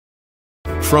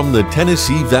From the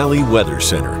Tennessee Valley Weather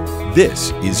Center,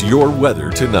 this is your weather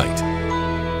tonight.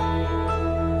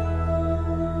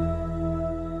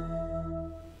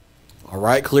 All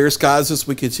right, clear skies as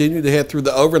we continue to head through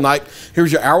the overnight.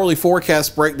 Here's your hourly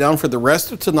forecast breakdown for the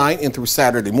rest of tonight and through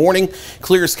Saturday morning.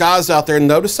 Clear skies out there.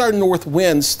 Notice our north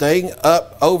wind staying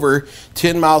up over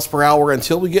 10 miles per hour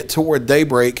until we get toward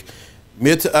daybreak.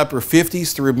 Mid to upper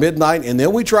 50s through midnight, and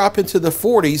then we drop into the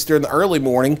 40s during the early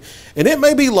morning, and it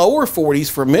may be lower 40s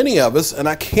for many of us, and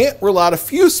I can't rule out a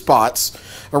few spots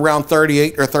around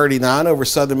 38 or 39 over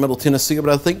southern middle Tennessee, but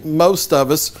I think most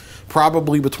of us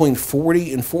probably between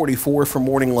 40 and 44 for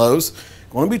morning lows.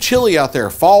 Going to be chilly out there.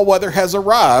 Fall weather has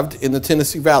arrived in the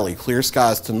Tennessee Valley. Clear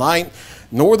skies tonight.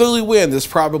 Northerly wind is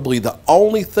probably the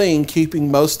only thing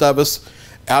keeping most of us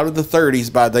out of the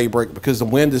 30s by daybreak, because the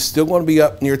wind is still going to be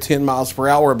up near 10 miles per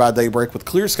hour by daybreak with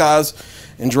clear skies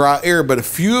and dry air. But a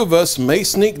few of us may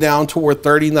sneak down toward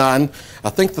 39. I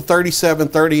think the 37,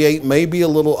 38 may be a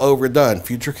little overdone.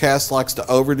 Futurecast likes to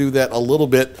overdo that a little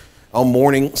bit on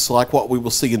mornings, like what we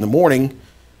will see in the morning.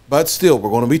 But still, we're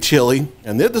going to be chilly.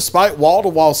 And then despite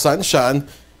wall-to-wall sunshine,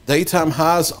 daytime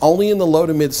highs only in the low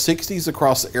to mid 60s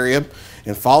across the area,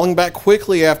 and falling back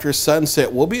quickly after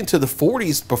sunset. We'll be into the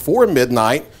 40s before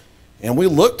midnight, and we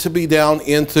look to be down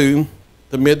into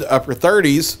the mid to upper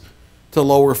 30s to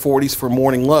lower 40s for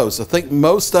morning lows. I think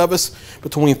most of us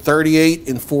between 38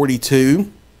 and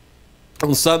 42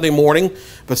 on Sunday morning,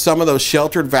 but some of those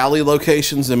sheltered valley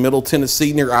locations in middle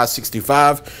Tennessee near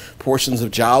I-65, portions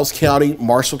of Giles County,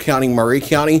 Marshall County, Murray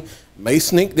County, may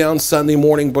sneak down Sunday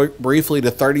morning briefly to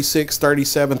 36,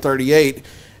 37, 38.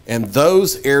 And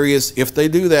those areas, if they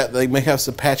do that, they may have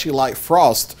some patchy light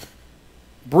frost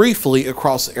briefly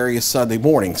across the area Sunday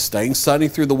morning. Staying sunny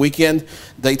through the weekend.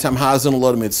 Daytime highs in the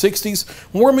low to mid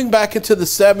 60s. Warming back into the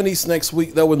 70s next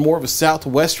week, though, with more of a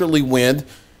southwesterly wind,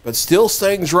 but still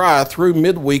staying dry through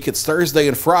midweek. It's Thursday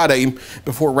and Friday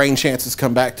before rain chances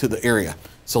come back to the area.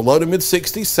 So low to mid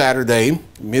 60s Saturday,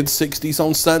 mid 60s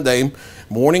on Sunday,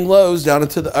 morning lows down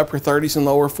into the upper 30s and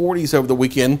lower 40s over the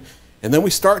weekend. And then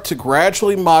we start to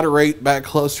gradually moderate back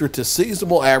closer to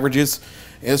seasonable averages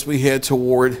as we head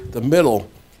toward the middle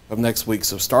of next week.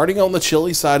 So starting on the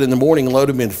chilly side in the morning, low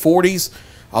to mid 40s,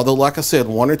 although like I said,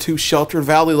 one or two sheltered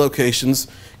valley locations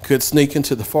could sneak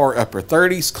into the far upper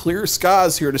 30s. Clear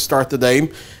skies here to start the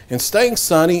day, and staying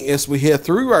sunny as we head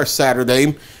through our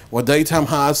Saturday, with daytime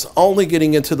highs only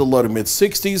getting into the low to mid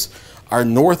 60s. Our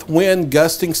north wind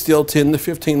gusting still 10 to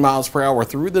 15 miles per hour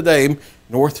through the day,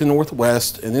 north to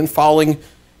northwest, and then falling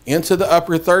into the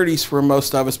upper 30s for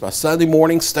most of us by Sunday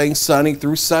morning, staying sunny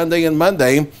through Sunday and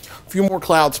Monday. A few more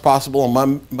clouds possible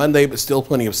on Monday, but still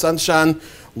plenty of sunshine.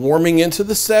 Warming into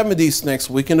the 70s next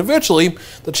week, and eventually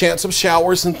the chance of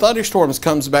showers and thunderstorms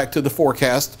comes back to the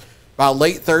forecast by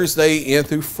late Thursday and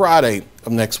through Friday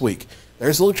of next week.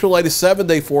 There's a look at your latest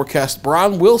 7-day forecast.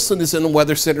 Brian Wilson is in the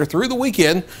Weather Center through the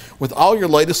weekend with all your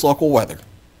latest local weather.